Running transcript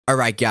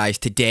Alright guys,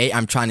 today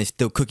I'm trying to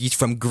steal cookies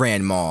from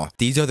Grandma.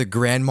 These are the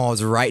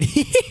grandmas right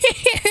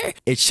here.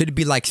 It should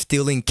be like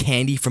stealing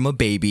candy from a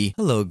baby.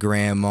 Hello,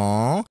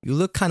 Grandma. You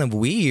look kind of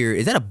weird.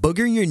 Is that a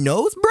booger in your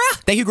nose,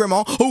 bruh? Thank you,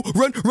 Grandma. Oh,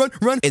 run, run,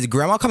 run. Is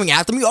Grandma coming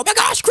after me? Oh my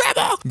gosh,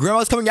 Grandma!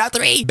 Grandma's coming after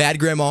me. Bad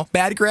Grandma.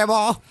 Bad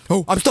Grandma.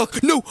 Oh, I'm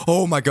stuck. No.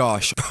 Oh my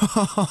gosh.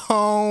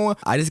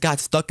 I just got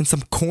stuck in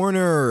some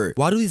corner.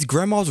 Why do these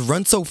grandmas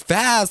run so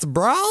fast,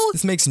 bro?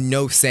 This makes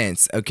no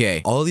sense.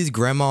 Okay, all these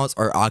grandmas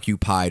are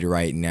occupied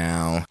right now.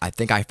 I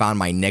think I found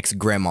my next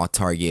grandma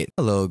target.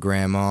 Hello,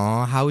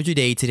 Grandma. How was your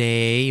day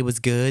today? It was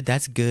good.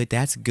 That's good.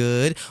 That's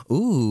good.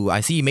 Ooh, I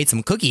see you made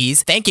some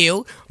cookies. Thank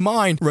you.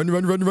 Mine. Run,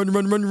 run, run, run,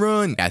 run, run,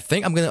 run. I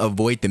think I'm gonna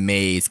avoid the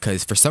maze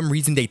because for some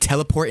reason they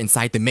teleport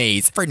inside the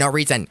maze for no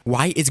reason.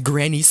 Why is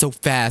Granny so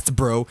fast,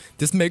 bro?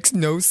 This makes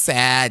no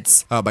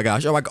sense. Oh my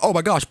gosh. Oh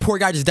my gosh. Poor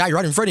guy just died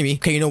right in front of me.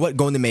 Okay, you know what?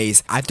 Go in the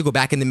maze. I have to go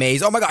back in the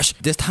maze. Oh my gosh.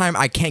 This time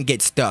I can't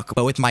get stuck.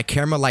 But with my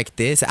camera like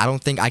this, I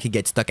don't think I can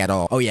get stuck at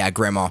all. Oh yeah,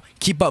 Grandma.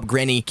 Keep up,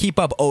 Granny. Keep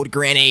up, old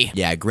Granny.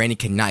 Yeah, Granny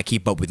cannot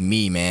keep up with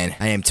me, man.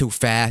 I am too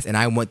fast and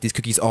I want these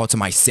cookies all to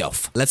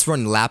myself. Let's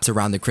run laps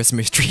around the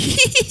Christmas tree.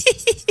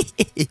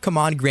 Come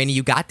on, Granny,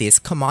 you got this.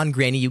 Come on,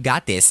 Granny, you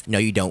got this. No,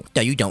 you don't.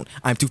 No, you don't.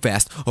 I'm too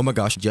fast. Oh my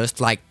gosh.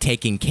 Just like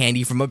taking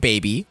candy from a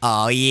baby.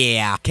 Oh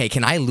yeah. Okay,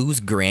 can I lose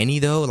Granny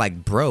though?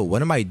 Like, bro,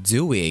 what am I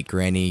doing?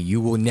 Granny, you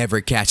will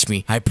never catch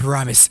me. I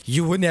promise.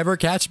 You will never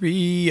catch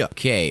me.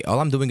 Okay, all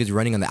I'm doing is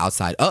running on the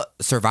outside.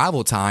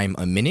 Survival time.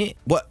 A minute?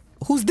 What?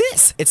 Who's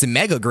this? It's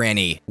Mega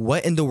Granny.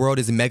 What in the world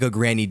is Mega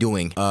Granny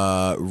doing?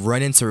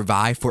 Run and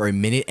survive for a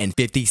minute and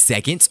 50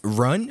 seconds?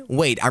 Run?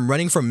 Wait, I'm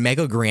running from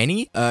Mega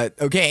Granny?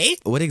 Okay.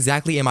 What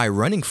exactly am I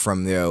running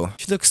from though?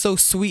 She looks so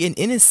sweet and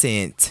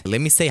innocent.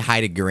 Let me say hi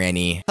to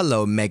Granny.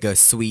 Hello, Mega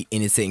sweet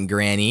innocent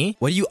Granny.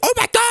 What are you? Oh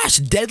my gosh,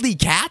 deadly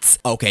cats?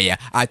 Okay, yeah,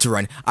 I had to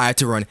run. I had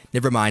to run.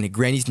 Never mind.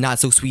 Granny's not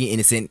so sweet and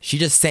innocent. She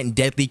just sent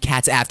deadly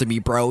cats after me,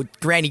 bro.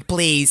 Granny,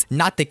 please.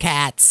 Not the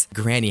cats.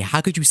 Granny,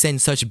 how could you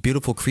send such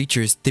beautiful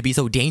creatures to be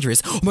so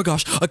dangerous? Oh my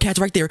gosh, a cat's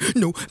right there.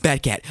 No,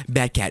 bad cat.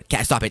 Bad cat.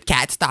 Cat, stop it.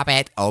 Cat, stop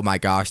it. Oh my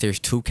gosh, there's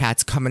two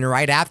cats coming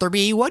right after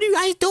me. What are you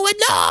guys doing?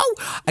 No!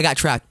 I got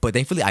trapped, but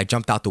thankfully I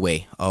jumped out the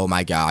way. Oh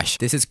my gosh.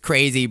 This is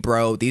crazy,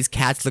 bro. These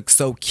cats look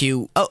so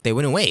cute. Oh, they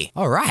went away.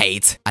 All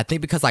right. I think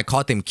because I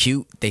called them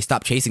cute, they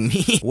stopped chasing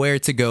me. Where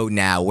to go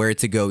now? Where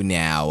to go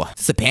now? Is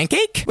this a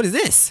pancake? What is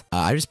this?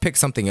 I just picked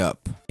something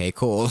up. Okay,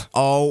 cool.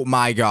 Oh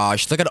my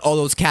gosh. Look at all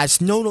those cats.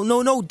 No, no,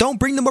 no, no. Don't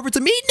bring them over to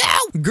me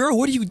now. Girl,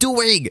 what are you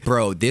doing?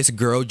 Bro, this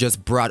girl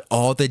just brought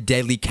all the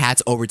deadly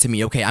cats over to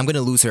me. Okay, I'm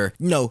gonna lose her.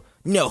 No,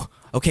 no.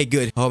 Okay,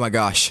 good. Oh my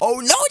gosh.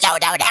 Oh, no, no,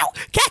 no, no.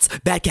 Cats.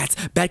 Bad cats.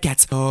 Bad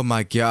cats. Oh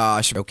my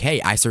gosh.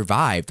 Okay, I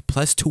survived.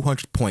 Plus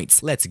 200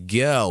 points. Let's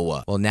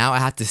go. Well, now I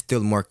have to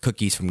steal more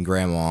cookies from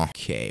Grandma.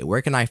 Okay,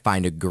 where can I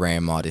find a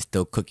grandma to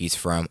steal cookies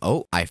from?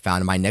 Oh, I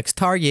found my next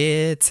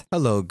target.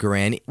 Hello,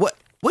 Granny. What?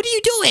 What are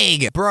you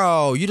doing?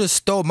 Bro, you just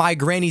stole my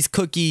granny's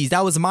cookies.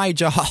 That was my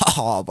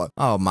job.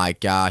 Oh my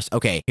gosh.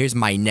 Okay, here's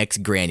my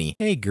next granny.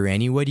 Hey,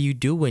 Granny, what are you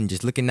doing?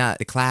 Just looking at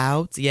the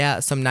clouds?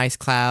 Yeah, some nice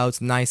clouds.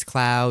 Nice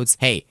clouds.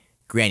 Hey,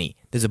 Granny,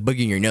 there's a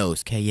boogie in your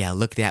nose. Okay, yeah,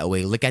 look that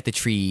way. Look at the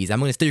trees.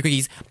 I'm gonna steal your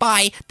cookies.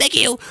 Bye. Thank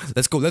you.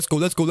 Let's go, let's go,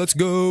 let's go, let's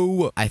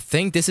go. I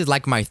think this is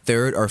like my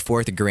third or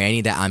fourth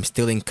granny that I'm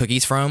stealing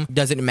cookies from.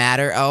 Doesn't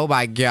matter. Oh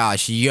my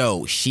gosh.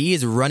 Yo, she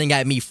is running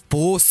at me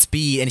full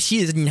speed and she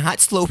is not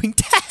slowing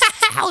down.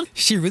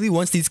 She really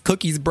wants these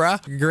cookies,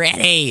 bruh.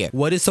 Granny,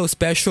 what is so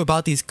special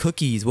about these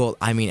cookies? Well,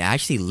 I mean,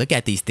 actually, look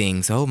at these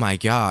things. Oh my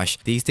gosh.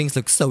 These things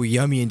look so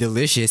yummy and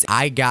delicious.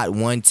 I got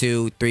 1,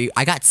 2, 3.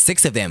 I got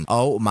 6 of them.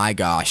 Oh my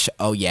gosh.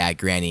 Oh yeah,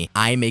 Granny.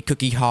 I'm a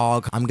cookie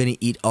hog. I'm gonna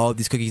eat all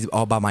these cookies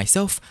all by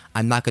myself.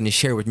 I'm not gonna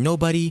share with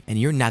nobody, and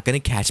you're not gonna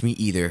catch me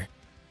either.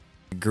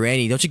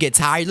 Granny, don't you get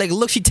tired? Like,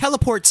 look, she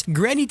teleports.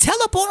 Granny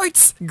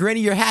teleports.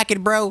 Granny, you're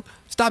hacking, bro.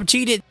 Stop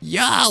cheating.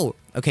 Yo.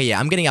 Okay, yeah,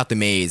 I'm getting out the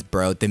maze,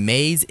 bro. The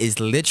maze is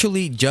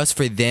literally just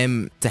for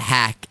them to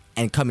hack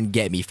and come and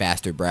get me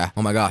faster, bruh.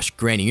 Oh my gosh,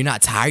 Granny, you're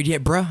not tired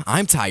yet, bruh?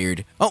 I'm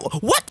tired. Oh,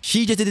 what?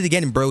 She just did it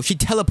again, bro. She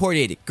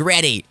teleported.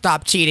 Granny,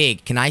 stop cheating.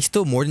 Can I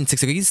steal more than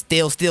 6 cookies?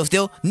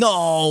 Still?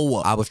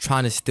 No! I was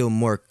trying to steal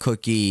more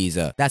cookies.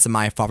 That's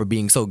my fault for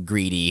being so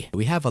greedy.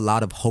 We have a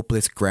lot of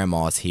hopeless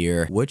grandmas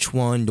here. Which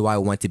one do I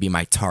want to be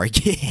my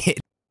target?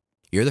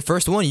 You're the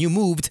first one. You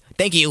moved.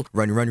 Thank you.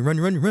 Run, run, run,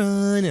 run,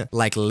 run.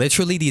 Like,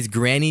 literally, these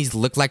grannies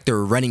look like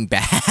they're running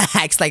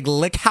backs. Like,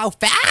 look how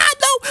fast.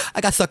 No,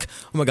 I got stuck.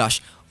 Oh my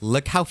gosh.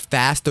 Look how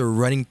fast they're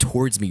running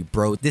towards me,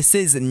 bro. This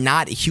is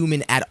not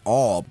human at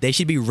all. They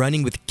should be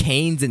running with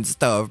canes and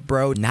stuff,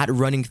 bro. Not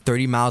running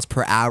 30 miles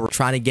per hour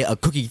trying to get a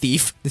cookie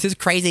thief. This is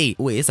crazy.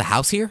 Wait, is a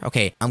house here?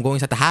 Okay, I'm going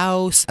inside the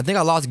house. I think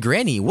I lost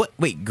Granny. What?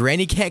 Wait,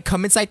 Granny can't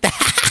come inside the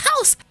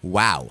house?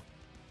 Wow.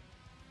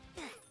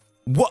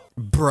 What?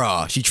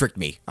 Bruh, she tricked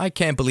me. I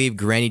can't believe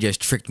Granny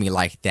just tricked me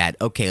like that.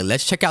 Okay,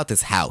 let's check out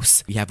this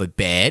house. We have a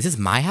bed. Is this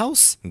my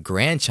house?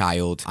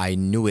 Grandchild. I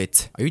knew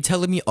it. Are you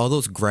telling me all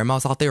those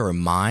grandmas out there are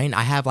mine?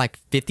 I have like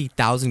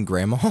 50,000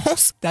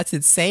 grandmas? That's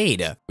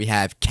insane. We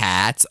have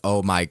cats.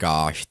 Oh my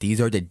gosh. These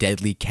are the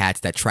deadly cats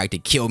that tried to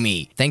kill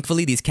me.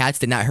 Thankfully, these cats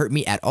did not hurt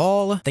me at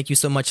all. Thank you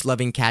so much,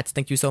 loving cats.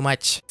 Thank you so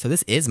much. So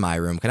this is my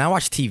room. Can I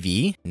watch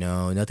TV?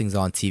 No, nothing's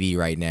on TV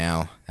right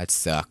now. That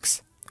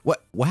sucks.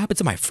 What happened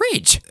to my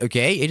fridge?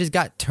 Okay, it just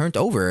got turned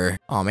over.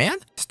 Oh man.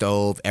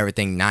 Stove,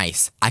 everything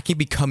nice. I can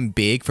become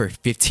big for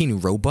 15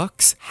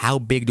 Robux. How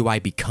big do I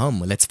become?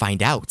 Let's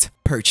find out.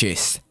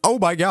 Purchase. Oh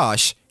my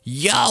gosh.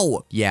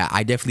 Yo! Yeah,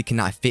 I definitely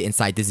cannot fit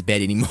inside this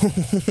bed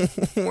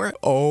anymore.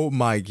 Oh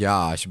my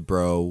gosh,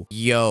 bro.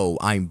 Yo,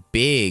 I'm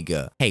big.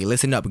 Hey,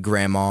 listen up,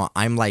 Grandma.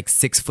 I'm like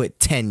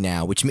 6'10"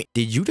 now, which means...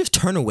 Did you just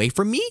turn away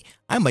from me?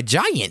 I'm a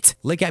giant.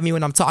 Look at me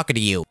when I'm talking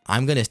to you.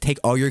 I'm gonna take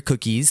all your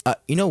cookies.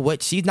 You know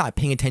what? She's not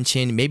paying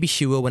attention. Maybe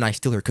she will when I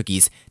steal her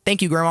cookies.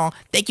 Thank you, Grandma.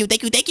 Thank you,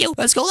 thank you, thank you.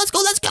 Let's go, let's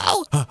go, let's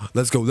go.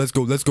 Let's go, let's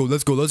go, let's go,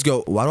 let's go, let's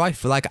go. Why do I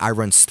feel like I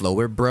run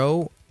slower,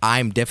 bro?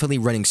 I'm definitely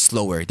running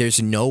slower.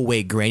 There's no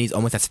way Granny's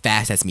almost as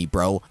fast as me,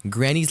 bro.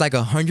 Granny's like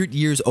 100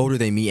 years older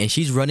than me, and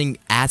she's running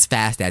as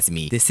fast as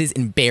me. This is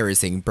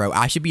embarrassing, bro.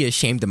 I should be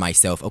ashamed of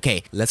myself.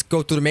 Okay, let's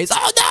go through the maze.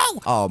 Oh,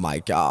 no! Oh, my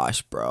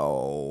gosh,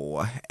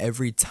 bro.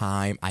 Every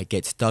time I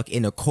get stuck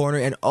in a corner,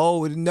 and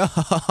oh, no.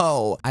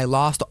 I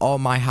lost all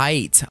my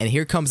height. And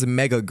here comes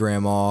Mega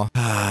Grandma.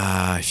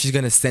 She's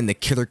gonna send the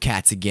killer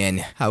cats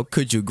again. How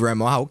could you,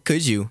 Grandma? How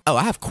could you? Oh,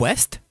 I have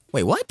quest?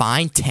 Wait, what?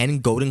 Find 10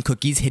 golden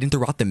cookies hidden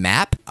throughout the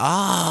map?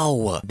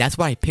 Oh, that's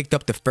what I picked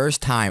up the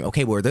first time.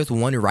 Okay, well, there's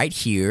one right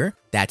here.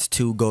 That's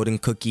 2 golden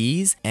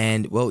cookies.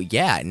 And, well,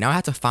 yeah, now I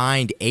have to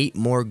find 8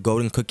 more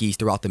golden cookies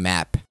throughout the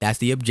map. That's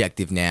the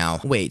objective now.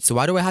 Wait, so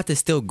why do I have to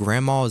steal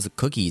Grandma's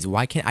cookies?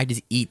 Why can't I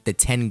just eat the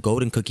 10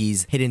 golden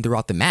cookies hidden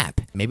throughout the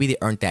map? Maybe they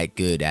aren't that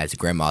good as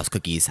Grandma's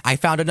cookies. I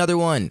found another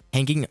one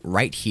hanging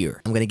right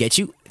here. I'm gonna get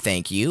you.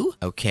 Thank you.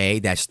 Okay,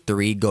 that's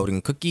 3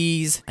 golden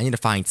cookies. I need to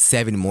find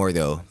 7 more,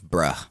 though.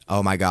 Bruh.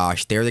 Oh, my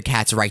gosh. There are the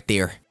cats right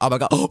there. Oh, my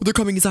God. Oh, they're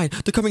coming inside.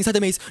 They're coming inside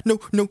the maze. No,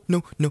 no,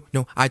 no, no,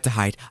 no. I have to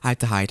hide. I have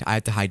to hide. I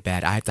have to hide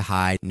bad. I have to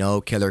hide. No,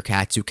 killer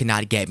cats, you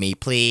cannot get me,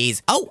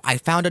 please. Oh, I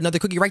found another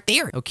cookie right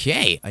there.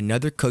 Okay,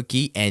 another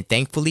cookie, and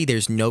thankfully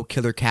there's no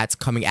killer cats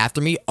coming after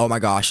me. Oh my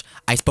gosh,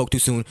 I spoke too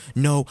soon.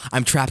 No,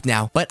 I'm trapped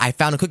now, but I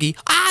found a cookie.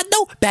 Ah,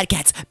 no, bad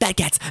cats, bad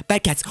cats,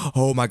 bad cats.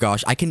 Oh my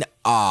gosh, I can...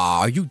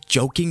 are you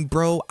joking,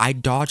 bro? I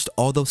dodged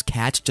all those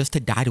cats just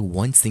to die to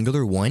one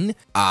singular one?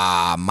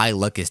 My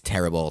luck is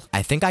terrible.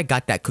 I think I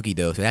got that cookie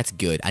though, so that's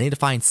good. I need to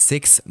find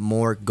 6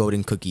 more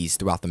golden cookies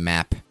throughout the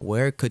map.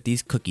 Where could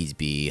these cookies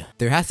be?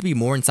 There has to be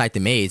more inside the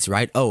maze,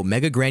 right? Oh,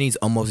 Mega Granny's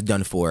almost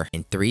done for.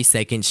 In 3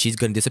 seconds, she's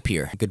gonna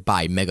disappear.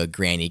 Goodbye, Mega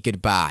Granny.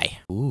 Goodbye.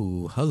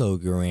 Ooh, hello,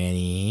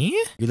 Granny.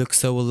 You look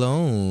so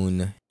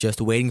alone. Just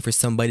waiting for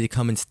somebody to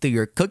come and steal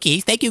your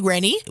cookies. Thank you,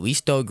 Granny. We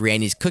stole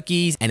Granny's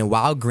cookies, and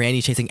while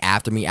Granny's chasing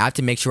after me, I have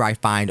to make sure I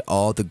find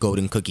all the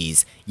golden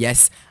cookies.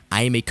 Yes,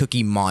 I am a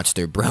cookie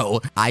monster,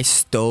 bro. I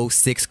stole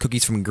 6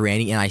 cookies from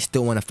Granny, and I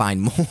still want to find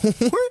more.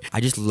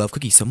 I just love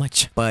cookies so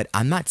much. But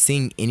I'm not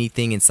seeing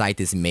anything inside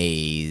this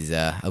maze.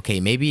 Okay,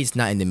 maybe it's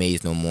not in the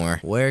maze no more.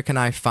 Where can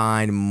I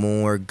find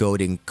more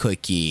golden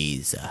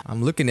cookies?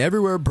 I'm looking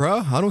everywhere,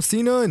 bro. I don't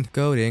see none.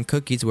 Golden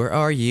cookies, where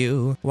are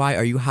you? Why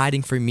are you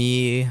hiding from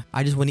me?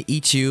 I just want to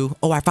eat you.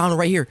 Oh, I found it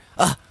right here.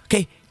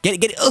 Okay. Get it,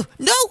 get it. Oh,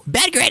 no,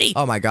 bad Granny.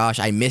 Oh my gosh,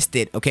 I missed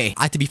it. Okay,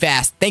 I have to be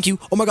fast. Thank you.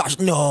 Oh my gosh,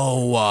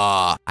 no.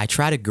 I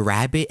try to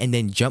grab it and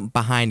then jump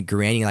behind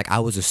Granny like I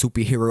was a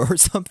superhero or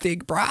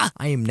something, bruh.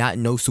 I am not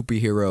no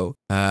superhero.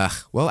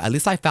 Well, at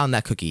least I found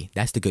that cookie.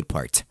 That's the good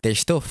part. There's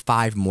still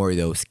 5 more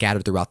though,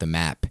 scattered throughout the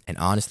map. And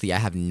honestly, I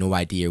have no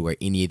idea where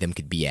any of them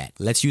could be at.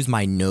 Let's use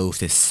my nose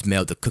to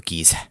smell the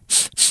cookies.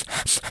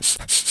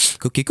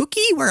 Cookie,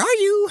 cookie, where are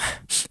you?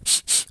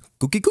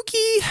 Cookie,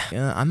 cookie.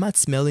 I'm not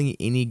smelling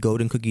any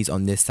golden cookies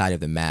on this side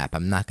of the map.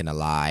 I'm not gonna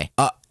lie.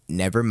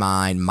 Never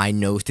mind. My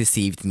nose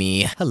deceived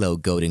me. Hello,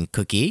 golden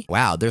cookie.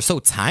 Wow, they're so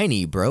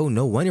tiny, bro.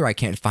 No wonder I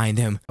can't find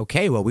them.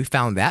 Okay, well, we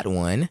found that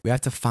one. We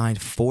have to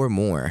find 4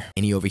 more.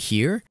 Any over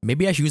here?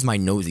 Maybe I should use my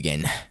nose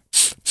again.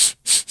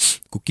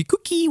 Cookie,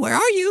 cookie, where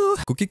are you?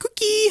 Cookie,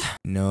 cookie.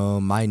 No,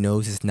 my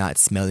nose is not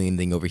smelling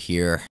anything over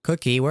here.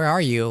 Cookie, where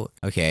are you?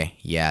 Okay,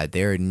 yeah,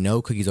 there are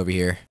no cookies over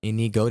here.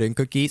 Any golden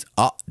cookies?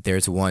 Oh,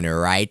 there's one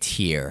right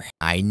here.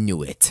 I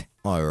knew it.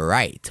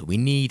 Alright, we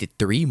need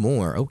 3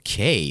 more.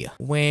 Okay,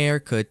 where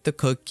could the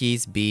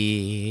cookies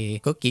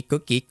be? Cookie,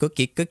 cookie,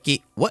 cookie,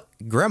 cookie. What?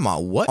 Grandma,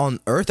 what on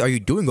earth are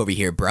you doing over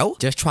here, bro?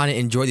 Just trying to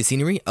enjoy the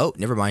scenery? Oh,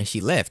 never mind, she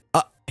left.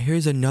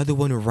 Here's another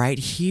one right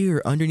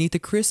here underneath the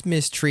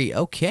Christmas tree.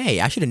 Okay,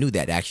 I should have knew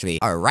that actually.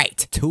 All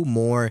right, 2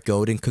 more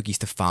golden cookies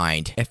to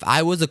find. If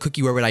I was a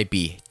cookie, where would I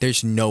be?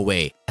 There's no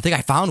way. I think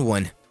I found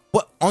one.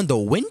 What? On the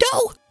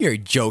window? You're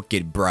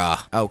joking,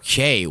 bruh.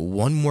 Okay,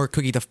 one more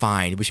cookie to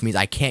find, which means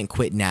I can't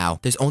quit now.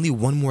 There's only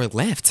one more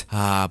left.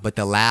 But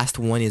the last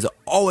one is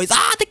always...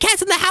 the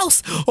cat's in the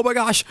house! Oh my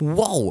gosh.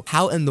 Whoa.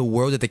 How in the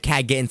world did the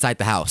cat get inside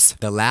the house?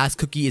 The last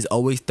cookie is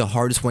always the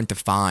hardest one to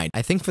find.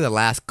 I think for the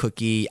last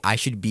cookie, I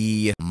should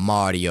be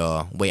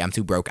Mario. Wait, I'm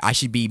too broke. I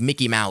should be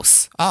Mickey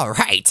Mouse. All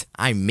right.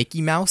 I'm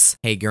Mickey Mouse.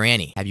 Hey,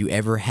 Granny, have you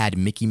ever had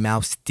Mickey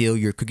Mouse steal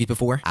your cookies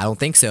before? I don't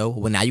think so.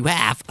 Well, now you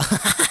have.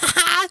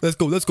 Let's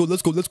go, let's go,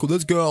 let's go, let's go,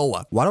 let's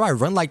go. Why do I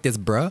run like this,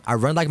 bruh? I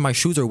run like my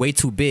shoes are way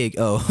too big.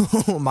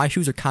 Oh, my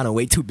shoes are kind of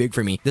way too big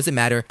for me. Doesn't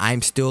matter.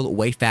 I'm still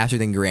way faster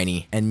than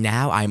Granny. And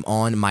now I'm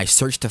on my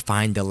search to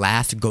find the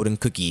last golden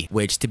cookie,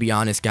 which, to be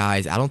honest,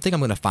 guys, I don't think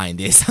I'm gonna find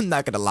this. I'm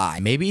not gonna lie.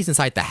 Maybe it's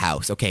inside the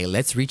house. Okay,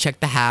 let's recheck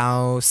the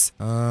house.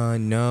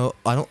 No,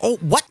 I don't. Oh,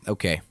 what?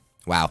 Okay,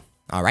 wow.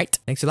 All right.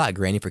 Thanks a lot,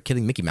 Granny, for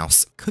killing Mickey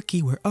Mouse.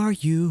 Cookie, where are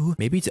you?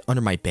 Maybe it's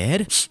under my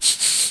bed?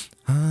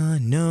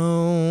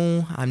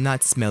 No, I'm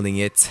not smelling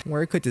it.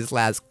 Where could this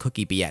last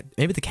cookie be at?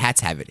 Maybe the cats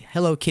have it.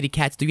 Hello, kitty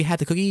cats. Do you have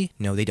the cookie?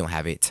 No, they don't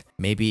have it.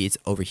 Maybe it's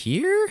over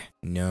here?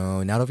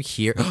 No, not over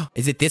here.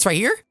 Is it this right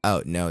here?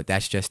 Oh, no,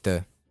 that's just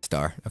the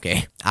star.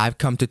 Okay. I've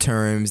come to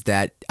terms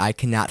that I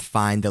cannot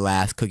find the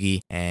last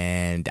cookie,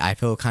 and I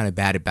feel kind of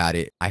bad about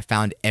it. I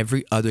found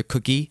every other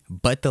cookie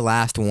but the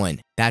last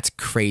one. That's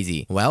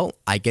crazy. Well,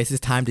 I guess it's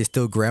time to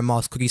steal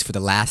Grandma's cookies for the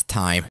last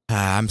time.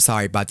 I'm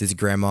sorry about this,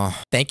 Grandma.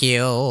 Thank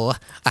you.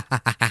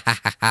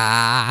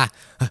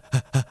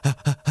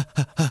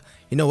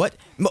 You know what?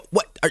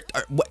 What?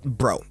 What?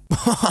 Bro.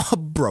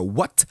 Bro,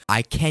 what?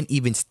 I can't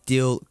even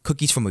steal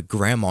cookies from a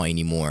grandma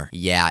anymore.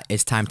 Yeah,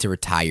 it's time to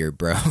retire,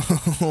 bro.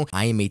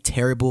 I am a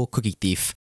terrible cookie thief.